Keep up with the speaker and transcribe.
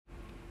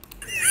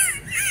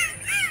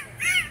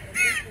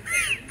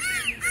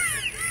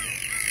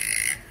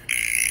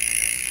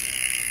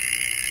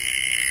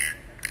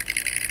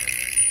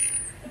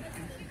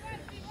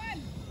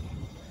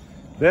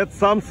That's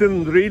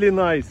something really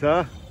nice,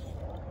 huh?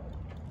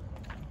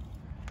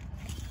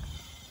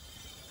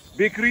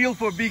 Big reel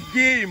for big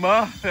game,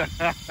 huh?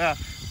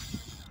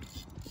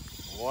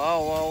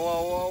 Wow, wow,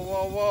 wow, wow,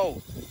 wow,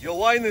 wow. Your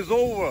line is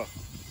over.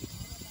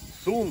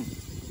 Soon.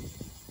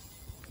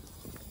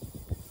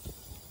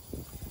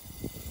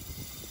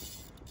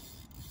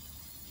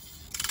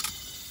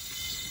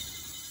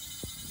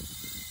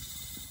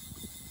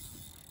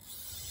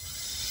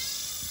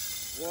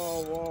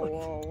 Wow, wow,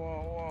 wow,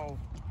 wow, wow.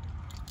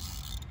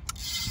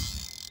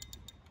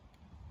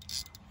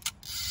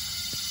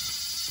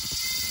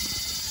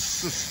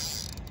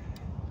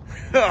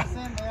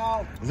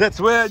 That's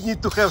where I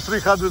need to have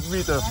 300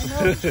 meters.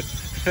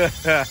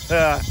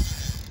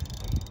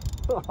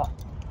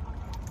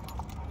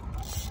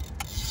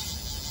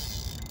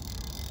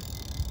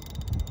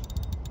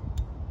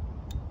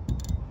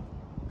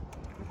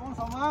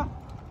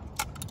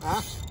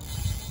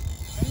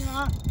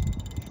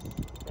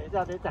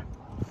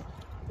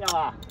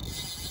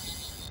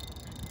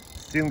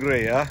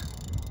 Stingray, huh?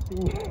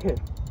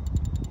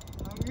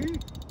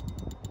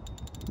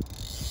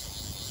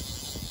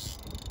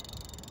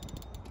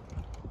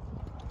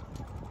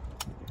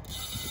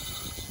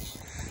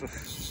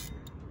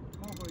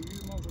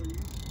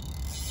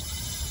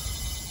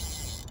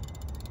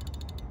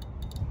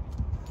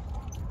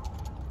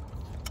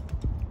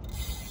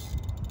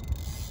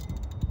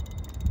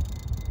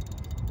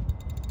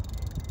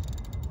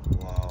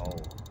 Wow.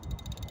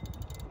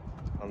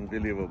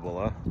 Unbelievable,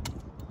 huh?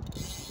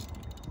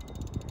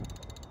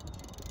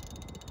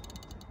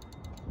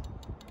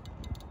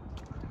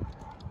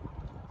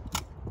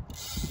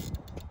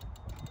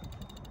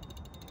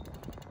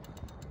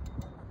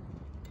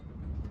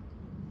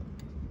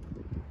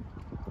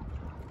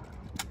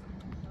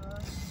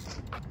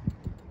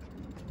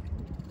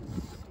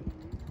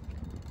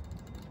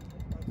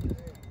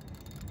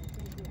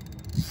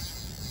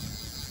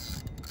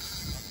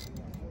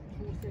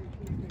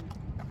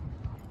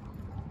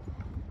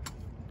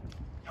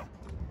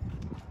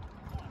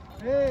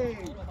 Hey，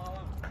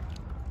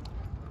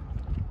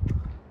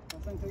马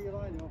上可以拉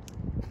了，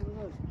是不是？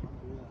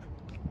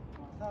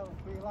马上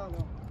可以拉了，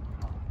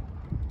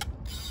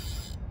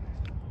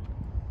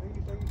可以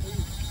可以可以。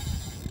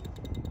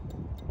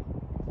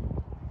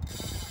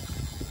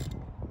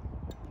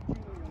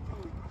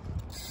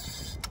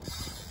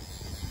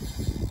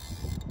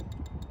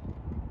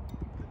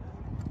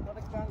他的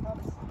杆，他的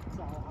脚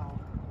好，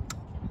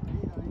可以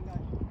的应该。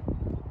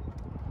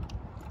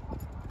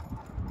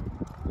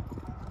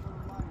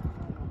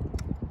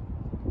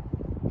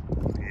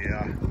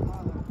 Yeah.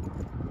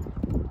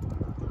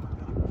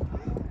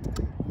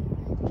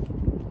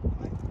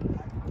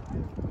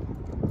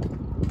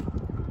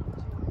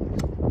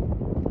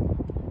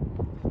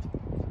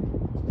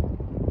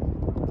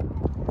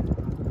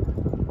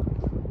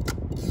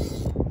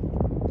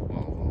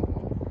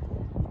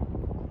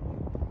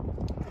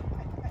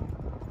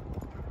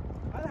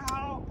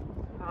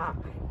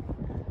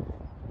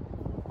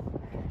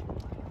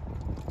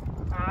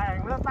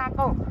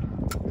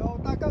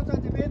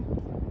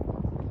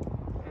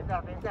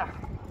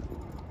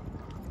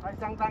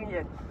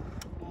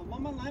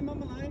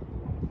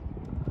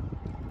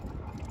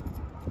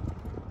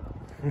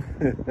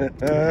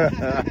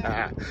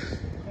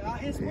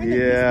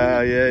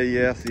 Yeah, yeah,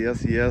 yes,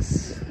 yes,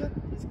 yes.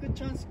 It's good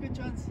chance, good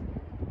chance.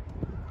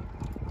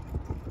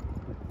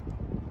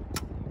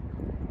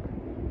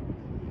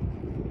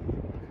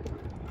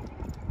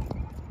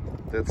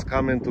 That's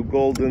coming to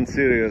golden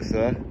series,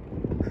 huh?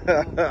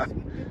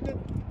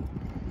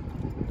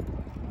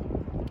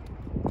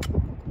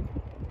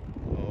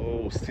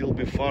 Oh, still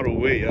be far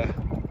away, huh?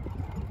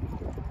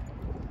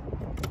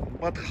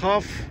 But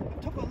half.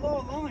 It took a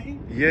low line.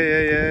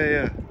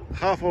 Yeah.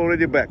 Half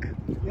already back.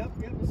 Yep,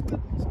 it's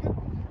good, it's good.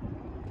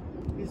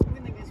 He's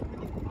winning, he's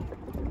winning.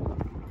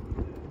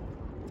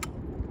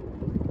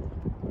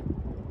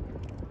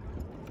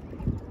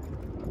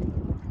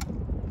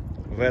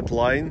 Wet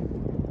line.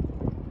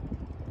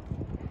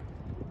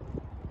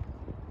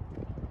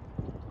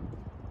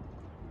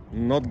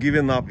 Not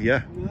giving up,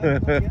 yeah? No,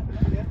 not yet,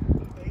 not yet.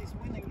 He's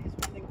winning, he's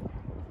winning.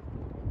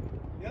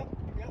 Yep.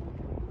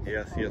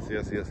 Yes. Yeah,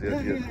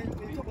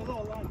 he took a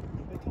lower line.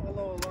 They took a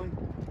lower line.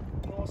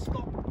 No,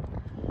 stop.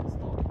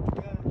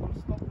 Yeah, no,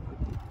 stop.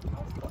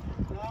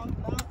 Now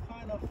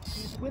kind of,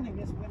 he's winning.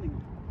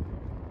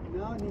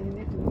 Now you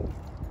need to move.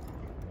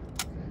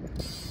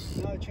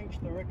 Now change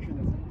direction.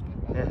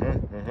 I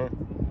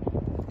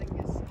think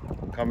it's...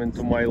 Coming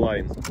to my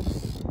line.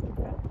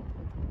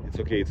 It's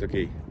okay.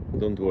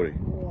 Don't worry.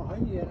 哇，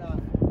很远啊，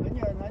很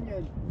远。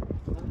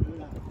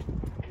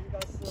应该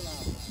是啦。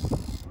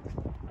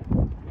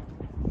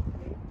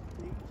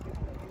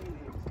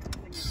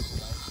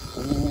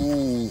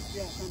Ooh.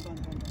 Yeah, come on.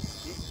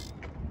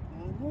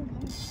 No.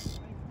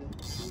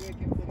 Stingray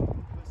can put it,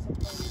 but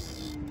sometimes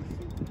he's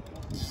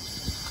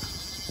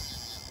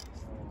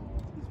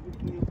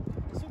whipping up.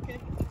 It's okay.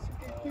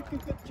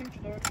 Good. Change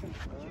direction.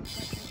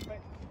 Change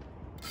back.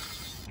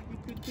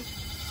 Good.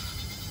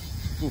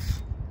 Oof.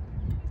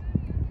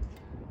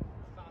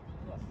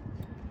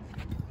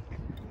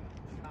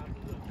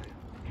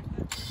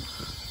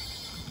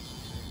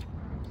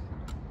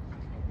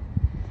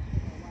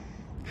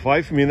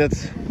 5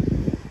 minutes.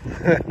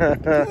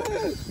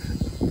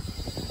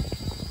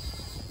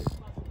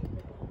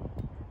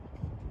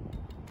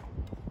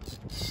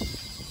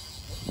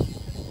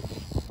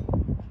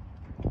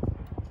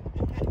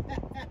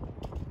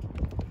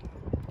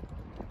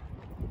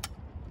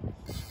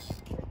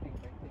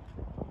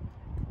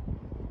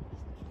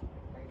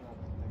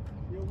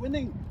 You're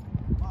winning.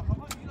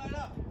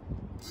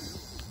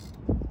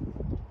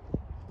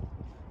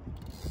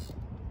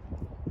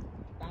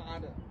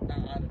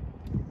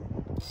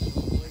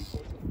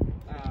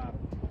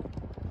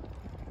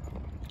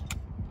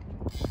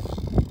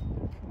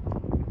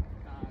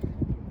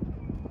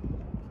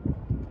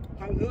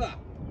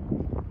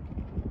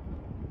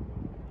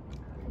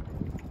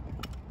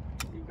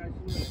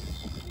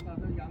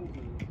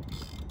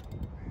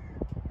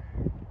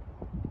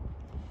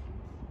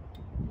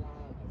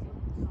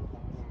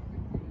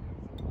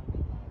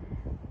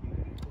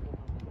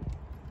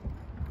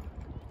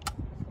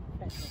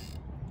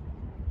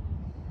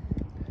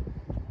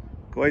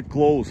 Quite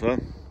close, huh?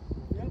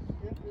 Yep,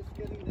 it's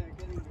getting there,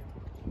 getting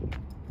there.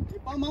 你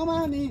帮忙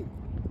吗你？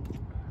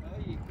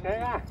可以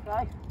啊，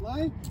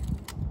来。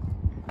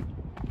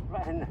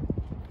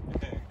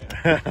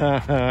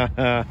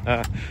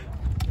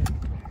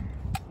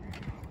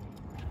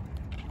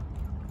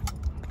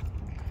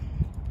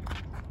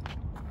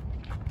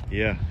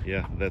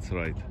 Yeah, that's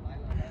right.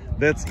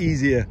 That's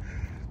easier.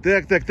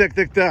 Tak,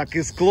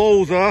 it's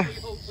closer.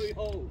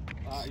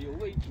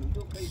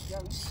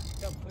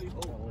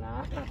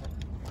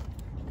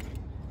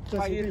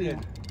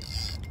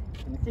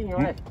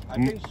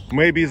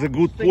 Maybe it's a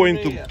good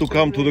point to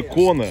come to the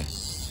corner.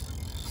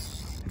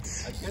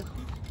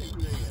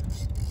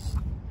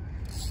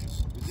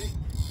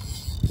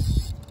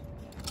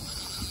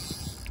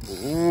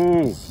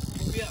 Ooh.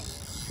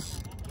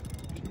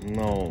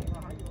 No.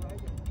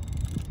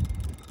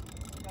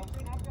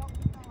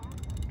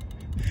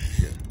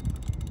 Shit.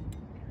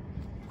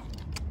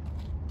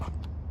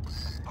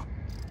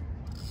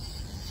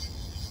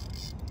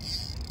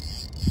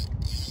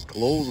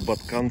 Close but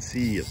can't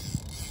see it.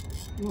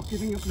 Not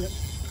giving up yet.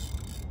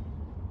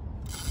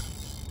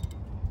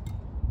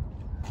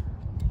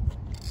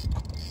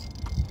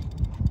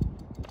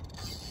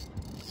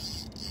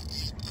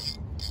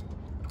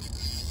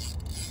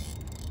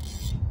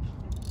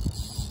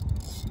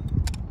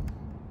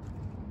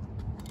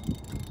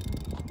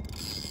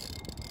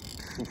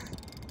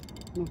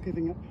 Not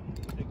giving up.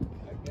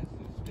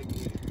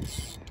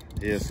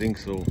 Yeah, I think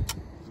so.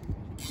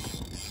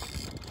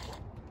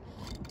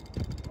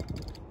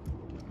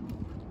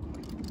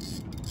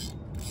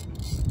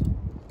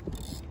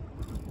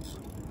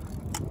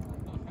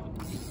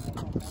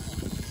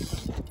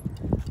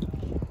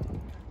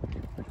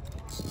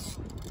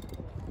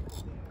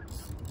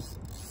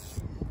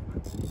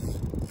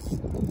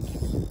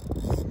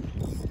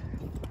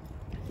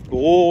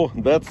 Oh,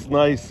 that's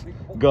nice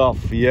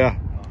guff, yeah.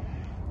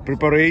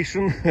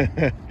 Preparation.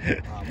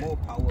 More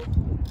powerful.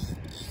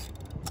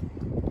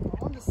 I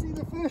want to see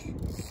the fish.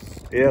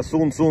 Yeah,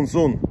 soon.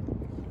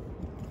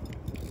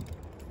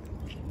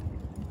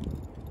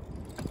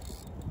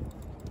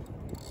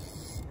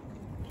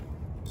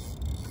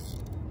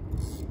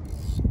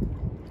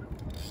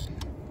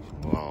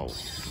 Wow.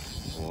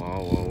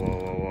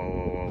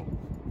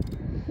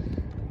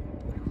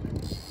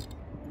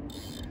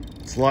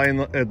 It's lying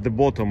at the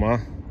bottom, huh?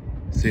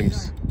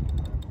 Seems.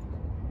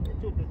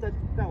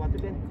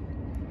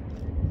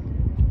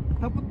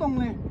 它不动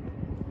呢，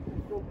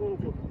公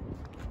主，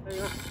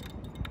係啊，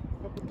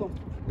它不動，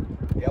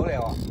有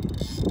了啊，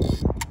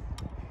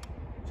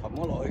沉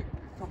咗落去，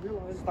沉咗落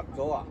去，塞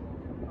咗啊，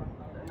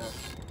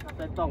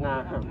在動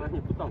啊，慢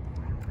點不動。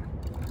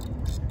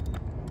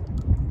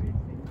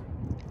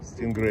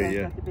Stingray,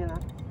 yeah. 這邊啊。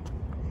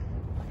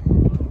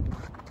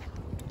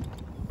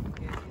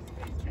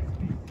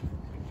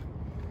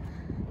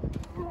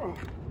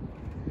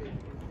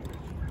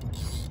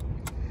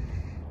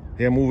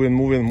Yeah, moving.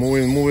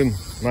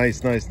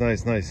 Nice.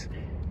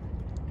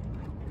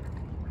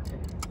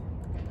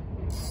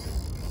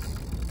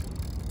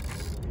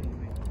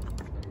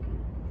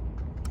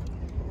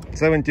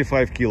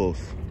 75 kilos.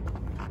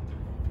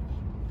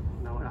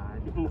 No,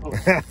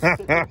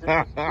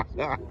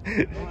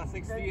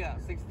 60 啊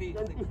，60。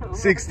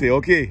 60,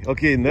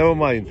 okay, never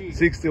mind.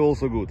 60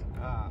 also good.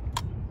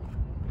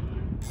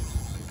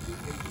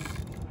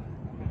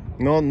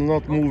 No,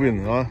 not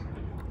moving, huh?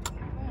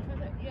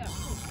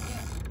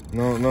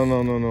 No.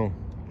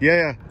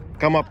 Yeah.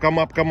 Come up.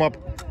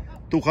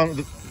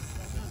 200.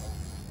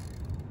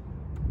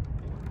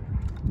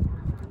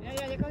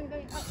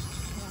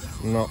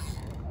 No.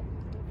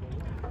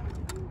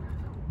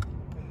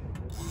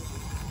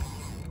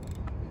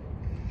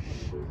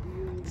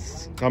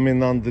 It's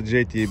coming on the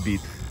jetty a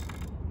bit.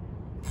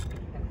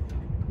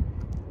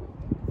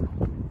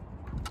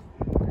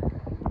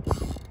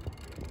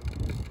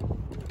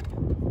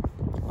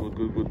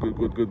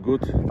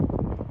 Good.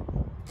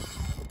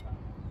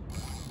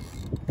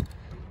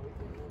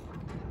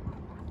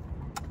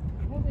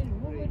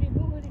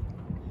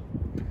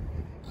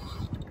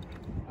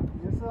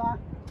也是啊，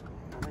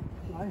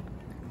來。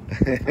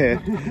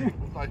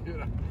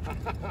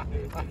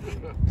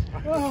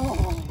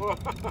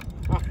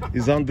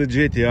It's on the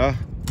jetty, huh?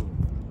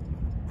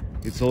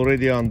 It's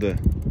already under.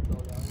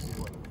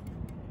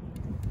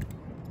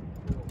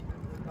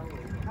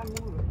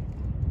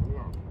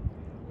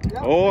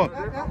 Oh,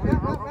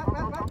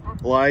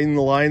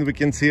 line, we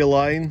can see a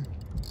line.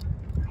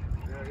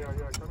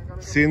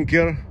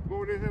 Sinker.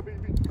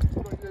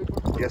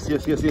 Yes.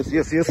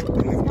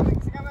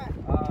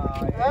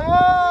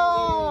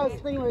 Oh,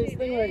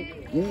 Stingray.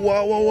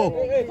 Wow.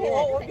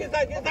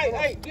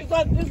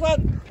 This one.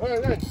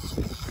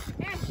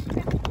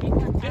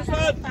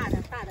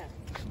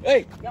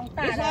 Hey,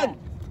 this one.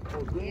 No,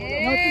 this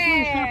one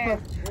is sharper.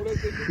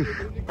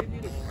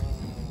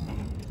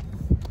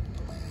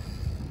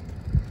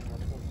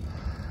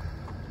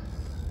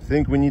 I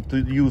think we need to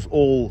use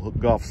all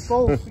gaffs.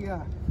 Both,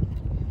 yeah.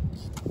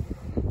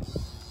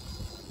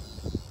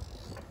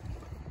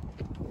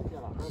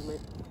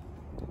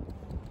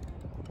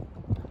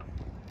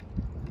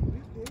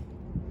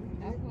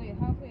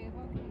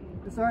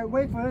 It's alright,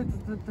 wait for it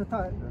to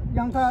tie.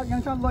 让它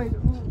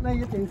累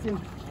一点先。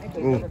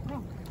 Oh.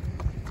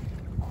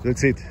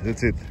 That's it.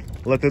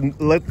 Let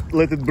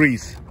it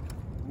breathe.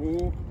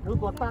 你如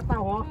果大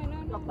哦，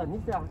要等一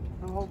下，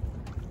然后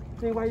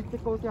另外一只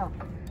钩架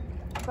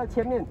在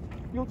前面，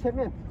右前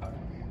面，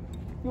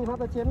右它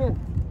的前面，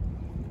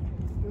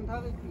用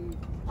它的底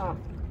啊。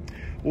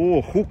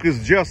 Oh, hook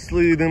is just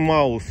in the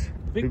mouth.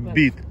 A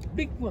bit.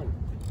 Big one.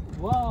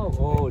 Wow.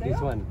 Oh, this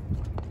one.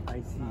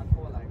 I see.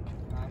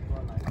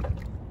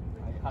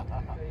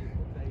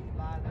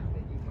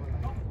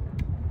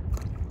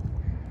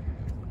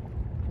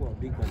 Wow,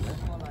 big one.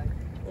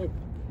 Hey,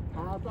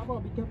 Bravo,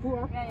 be careful,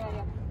 huh?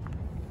 Yeah.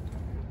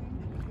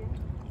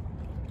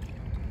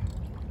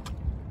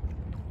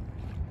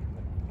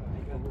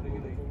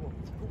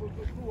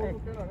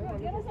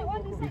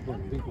 Big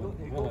one.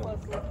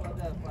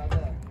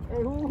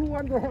 Hey, who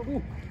want to help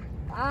me?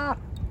 À,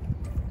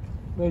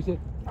 Where is it?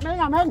 Minh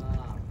à, Minh.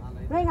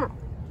 Minh à.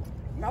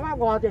 Đó là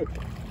bò gì?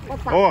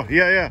 Oh,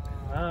 yeah.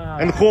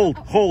 And hold.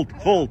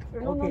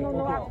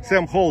 No.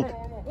 Sam, hold.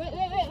 Wait.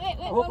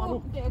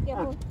 Okay,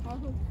 hold.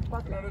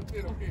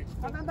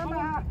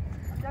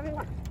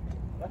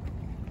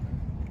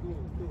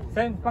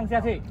 Sam, 放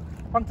下去，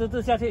放直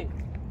直下去，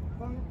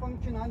放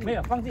去哪里？没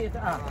有放进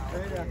啊。可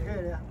以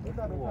了。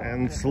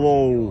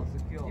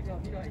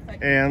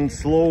 And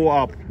slow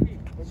up.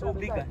 So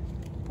big.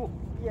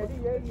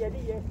 野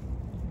地。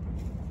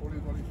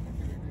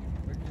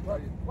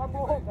One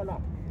more hook or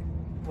not?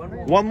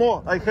 One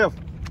more, I have.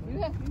 You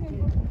have.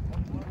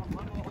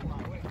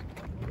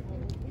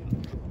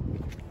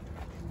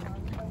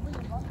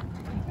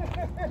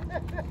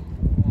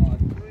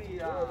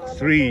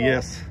 3,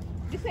 yes.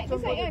 This side.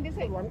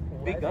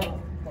 Big, huh?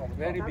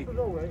 Very big.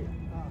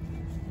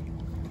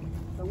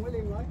 Đồng với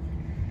Linh nói.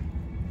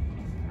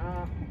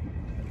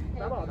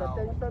 Đã bảo là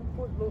trên sân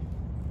phút luôn.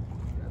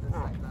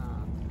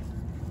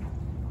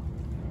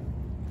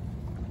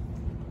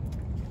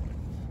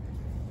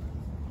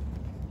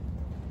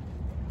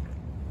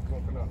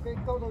 Cái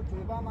câu đầu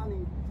chửi ba mà nì.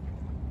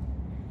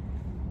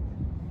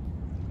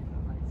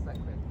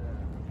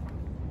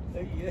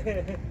 你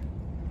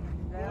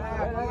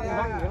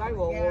来，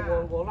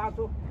我拉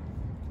住，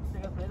这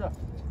个谁的？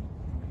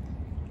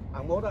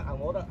按摩的，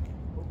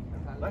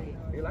来，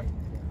你来，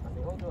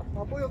你后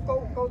头。不要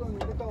勾到你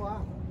的钩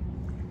啊。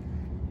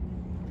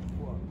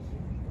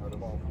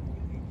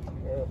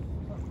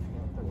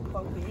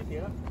放低一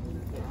点了，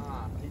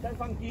你再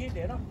放低一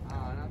点了。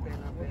那边。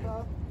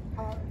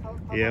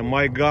 Yeah,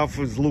 my gaff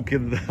is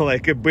looking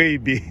like a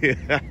baby.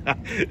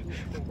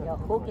 Your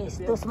hook is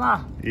too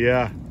small.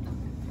 Yeah.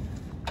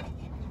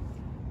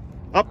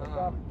 Up.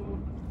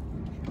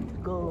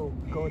 Go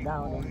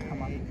down and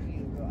come up.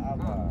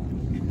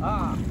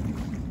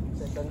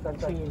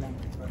 3 lang.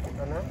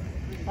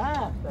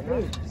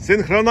 Three.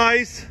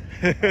 Synchronize.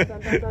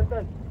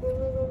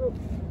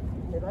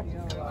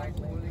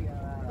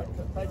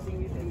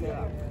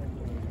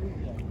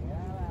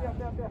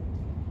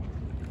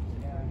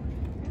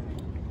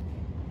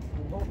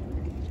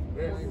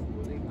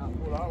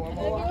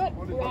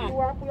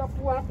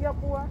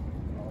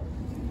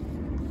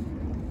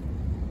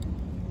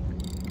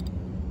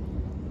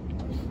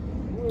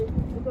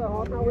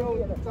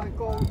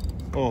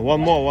 Oh,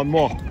 one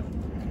more.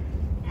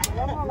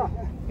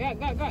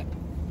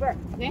 Good.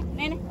 Nè.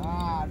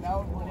 Đâu,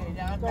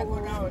 jangan takut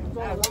đâu.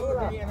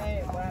 Dia ni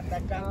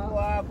takkan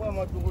kuah apa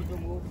mau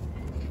tunggu.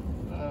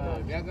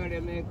 Biarkan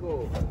dia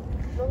mengikut.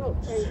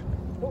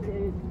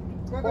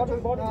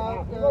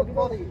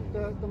 Body,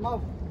 the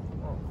mouth.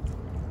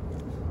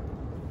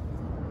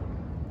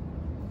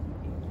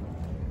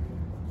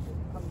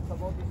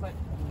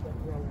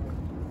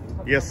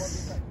 Yes.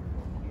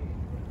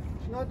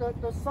 No,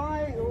 the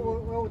side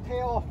will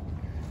tail off.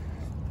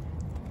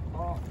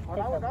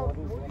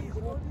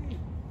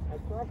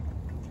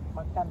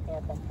 Makan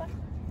kayak tempat.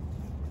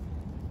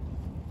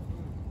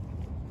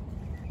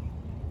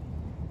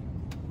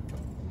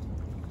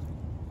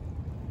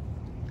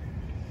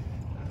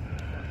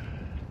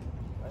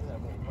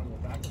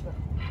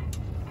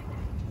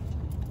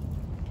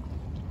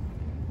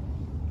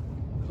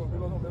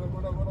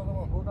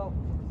 down.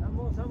 Some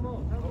more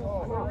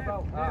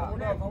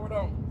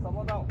down. Some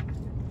more down.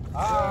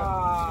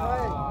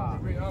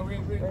 Wait,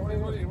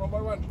 one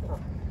by one.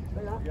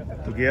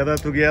 Together,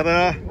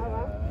 together.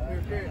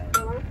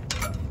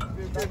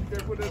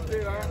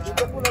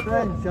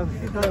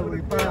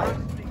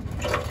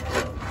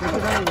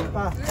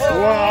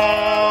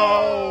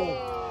 Wow!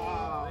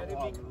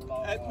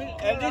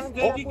 At least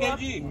 20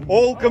 kg.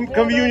 All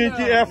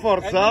community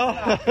efforts,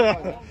 huh?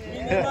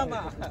 Clear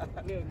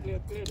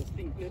the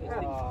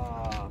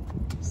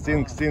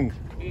sting. Sting.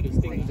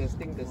 The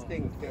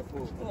sting.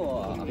 Careful.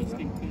 The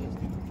sting.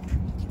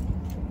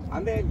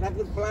 Ambil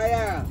satu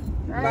pelaya.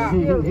 The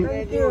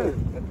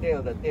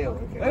tail.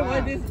 Okay. Why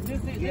this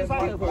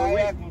one for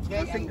weight?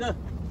 Single.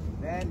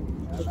 Then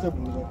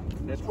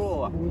the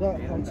pro.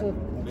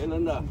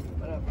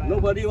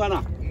 Nobody want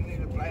ah.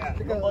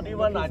 Nobody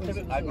want I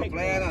pick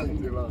player. I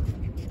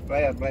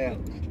pick.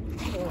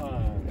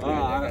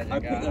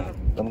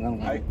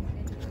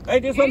 Hey,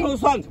 this one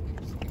whose one?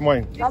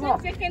 Mine.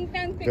 Second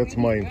time. That's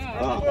mine.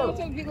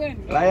 Also big one.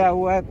 Player,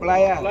 who have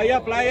player? Who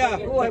have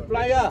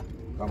player?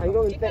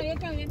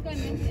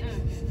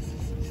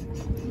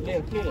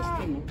 Clear the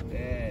sting.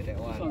 Yeah,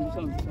 that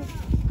one.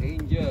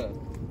 Danger.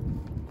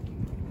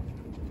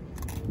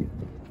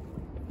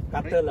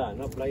 Cutter lah,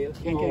 not player.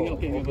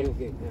 Okay.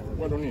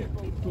 What only?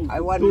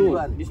 I want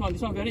this one.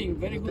 This one very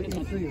good.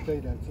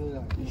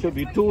 Should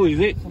be two, is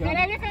it?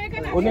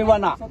 Only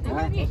one ah?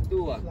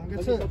 Two.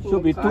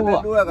 Should be two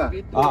ah?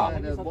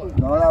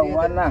 No lah,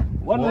 one lah.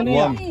 One only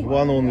ah?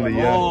 One only,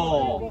 yeah.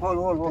 Oh.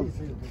 Hold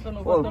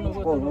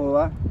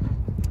ah.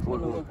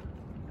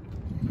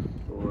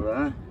 Hold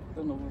ah.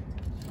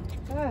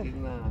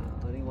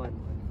 Only one.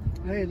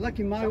 Hey, lucky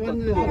my one.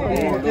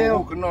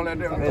 Kenal lah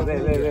dia. Wait.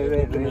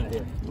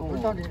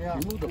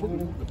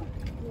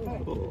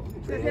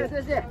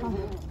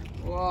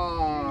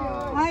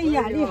 哇！哎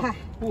呀，厉害！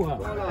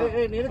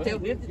你的脚。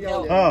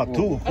Ah,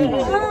 two.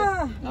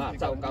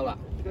 糟糕了。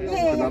没事。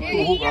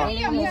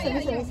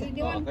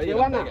可以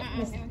弯了。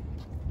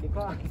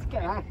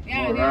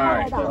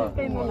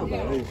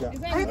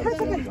哎，他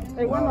这个，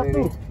哎，弯了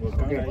对，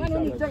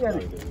这个，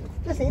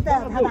这谁的？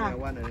他的？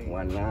弯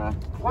了。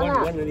弯了。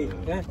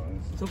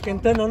So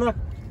Canton ono.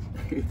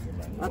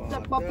 这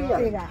包庇啊！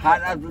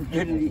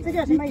这个。这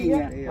叫什么鱼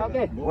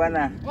 ？OK， 弯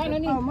了。哦，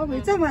我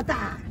们这么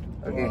大。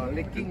 Okay.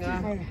 Licking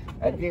ah.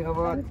 I think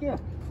about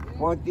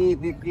 40,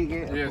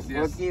 50,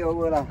 40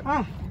 over lah.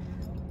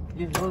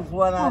 This was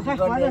one ah.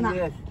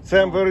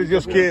 Sam, where is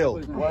your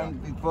scale? One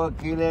people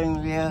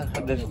killing here,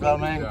 the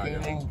salmon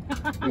killing,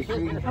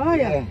 fishing. 哎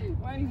呀，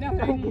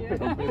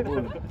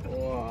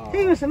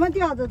这用什么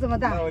钓的这么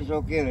大？ Now it's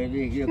okay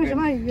already. 用什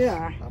么鱼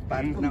饵？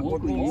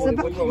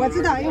我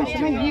知道用什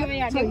么鱼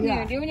做鱼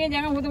饵。 Dia punya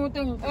jangan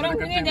potong-potong. Orang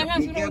punya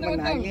jangan suruh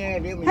potong-potong.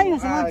 他用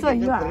什么做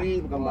鱼饵？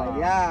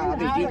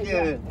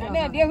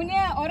 Dia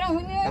punya orang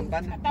punya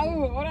tak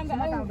tahu, orang tak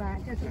tahu.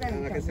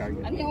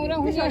 Ini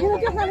orang punya. 现在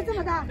钓上来这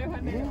么大。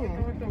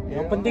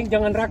 Yang penting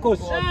jangan rakus.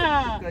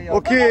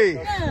 Okay.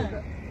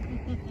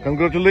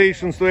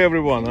 Congratulations to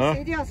everyone, huh?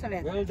 谁钓出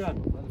来的？ Well done.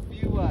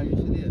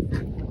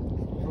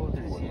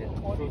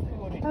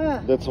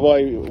 That's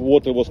why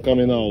water was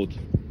coming out.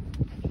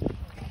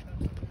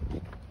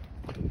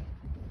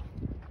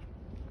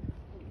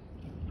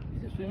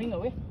 Swimming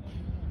away.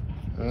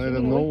 I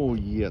don't know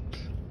yet.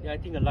 Yeah, I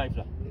think alive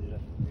lah.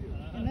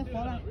 能活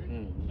了。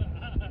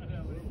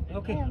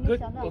 Okay,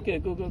 good. Okay,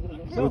 go.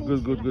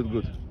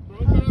 Good.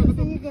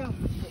 这一个，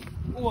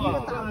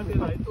哇，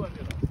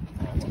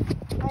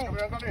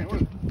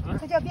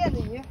这叫辫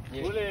子鱼。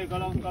 boleh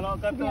kalau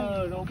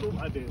kata rokup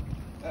ada.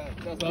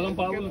 Kalau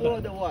 40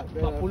 ada what?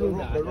 40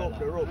 dah. The rope.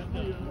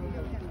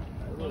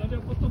 Kalau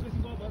dia potong ke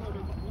sini baru ada.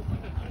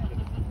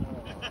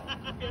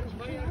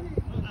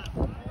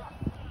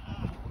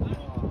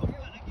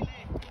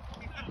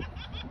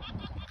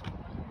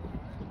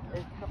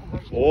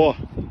 Oh,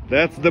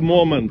 that's the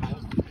moment.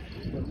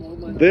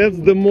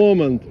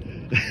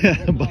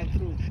 But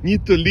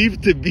need to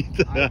lift a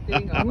bit.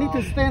 I need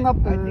to stand up.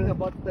 I think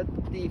about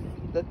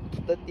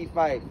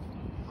 35.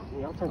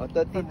 Or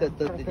 30 to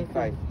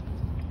 35.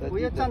 我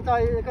要站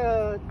在一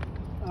个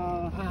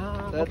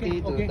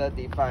30 to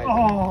 35.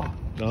 哦，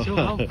 So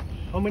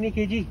how many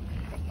kg?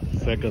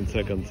 Second.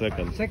 Second.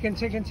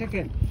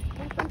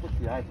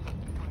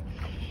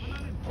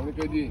 How many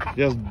kg?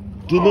 Just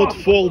do not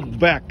fall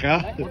back,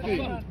 huh?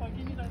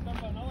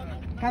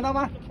 看到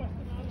吗？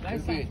等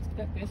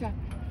一下，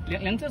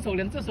两只手。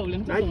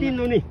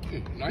 19 only.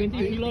 20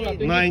 kilo lah.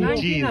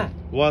 19.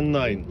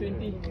 19.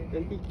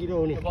 20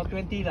 kilo only. About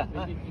 20 lah.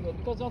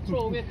 Because of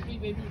throw away 3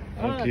 baby.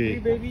 Okay.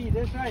 3 baby,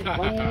 that's right.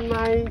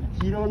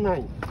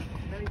 1909.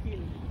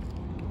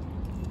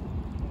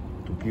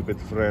 To keep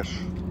it fresh,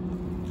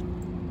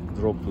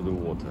 drop to the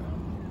water.